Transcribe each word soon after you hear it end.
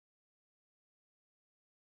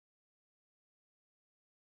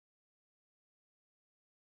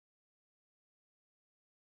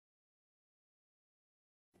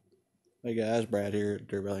Hey guys, Brad here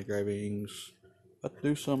at Engravings. About to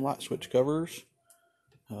do some light switch covers.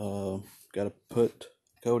 Got to put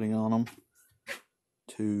coating on them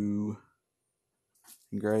to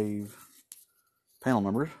engrave panel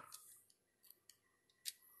numbers.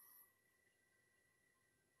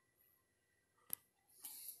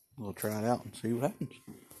 We'll try it out and see what happens.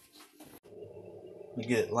 We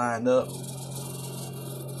get it lined up.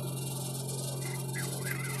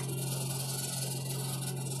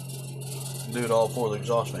 Do it all before the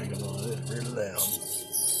exhaust fan comes on. It's really loud.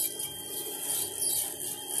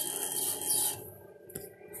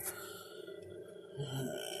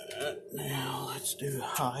 Now let's do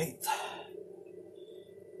height.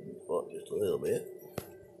 Pull up just a little bit.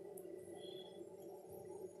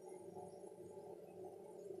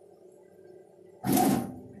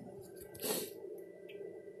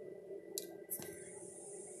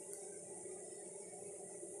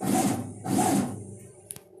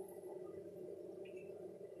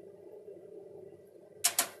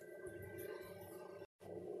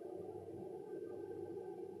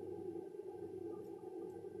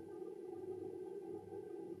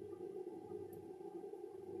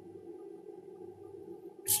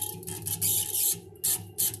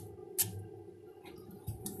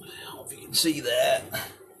 I don't know if you can see that.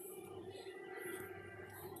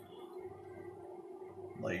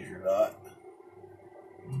 Laser dot.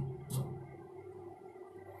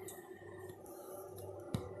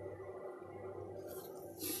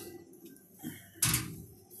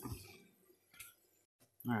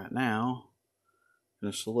 Alright, now I'm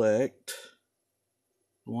going to select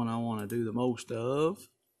the one I want to do the most of.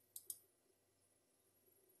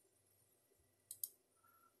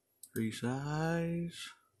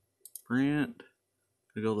 Resize, print,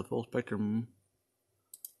 gonna go the full spectrum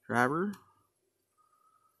driver,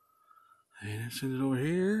 and send it over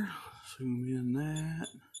here. Zoom in that.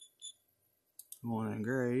 I want to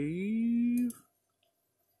engrave,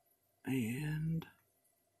 and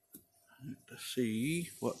to see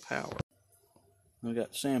what power. I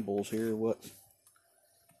got samples here. What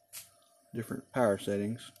different power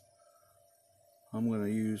settings? I'm going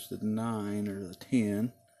to use the 9 or the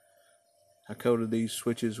 10. I coated these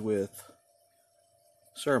switches with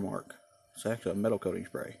Cermark. It's actually a metal coating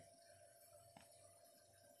spray.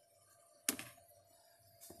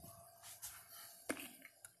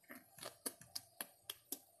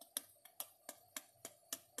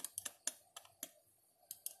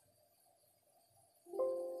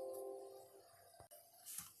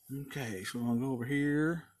 Okay, so I'm going to go over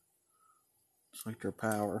here. Select our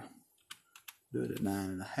power. Do it at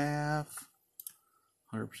 9.5.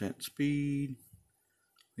 100% speed.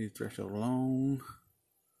 Leave threshold alone.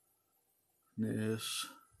 This.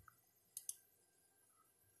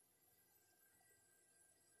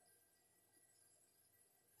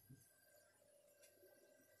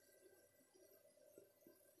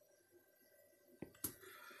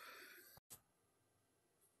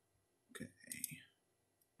 Okay.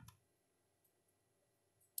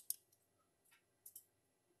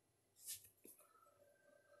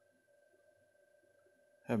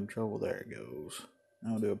 Having trouble. There it goes.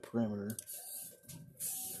 Now I'll do a perimeter.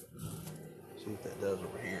 See what that does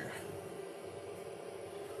over here.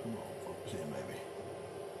 Come on, focus in, maybe.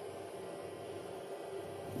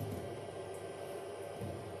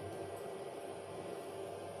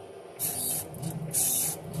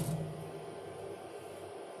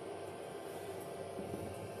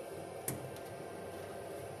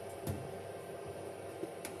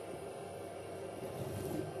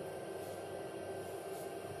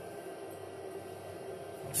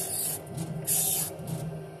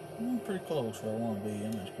 I'm pretty close where I want to be.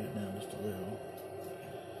 I'm going to get it down just a little.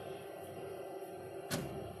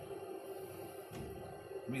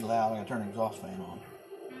 It'll be loud. I gotta turn the exhaust fan on.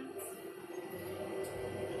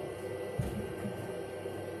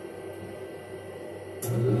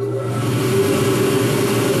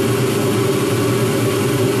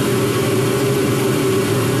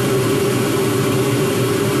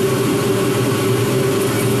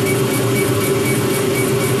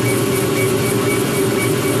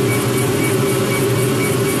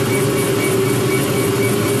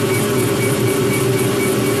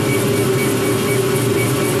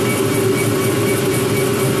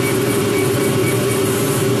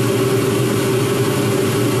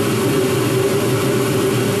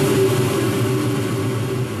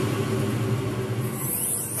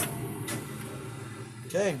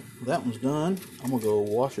 Okay, that one's done. I'm gonna go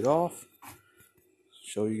wash it off,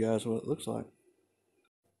 show you guys what it looks like.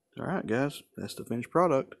 Alright guys, that's the finished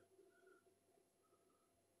product.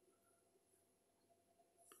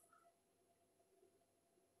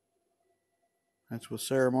 That's with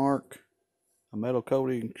Cermark. a metal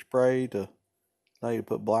coating spray to allow you to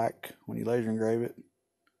put black when you laser engrave it.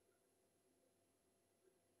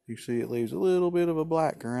 You see it leaves a little bit of a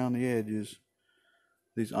black around the edges.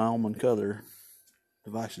 These almond color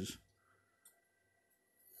devices.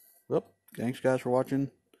 Well, thanks guys for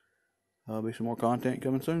watching. There'll be some more content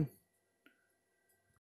coming soon.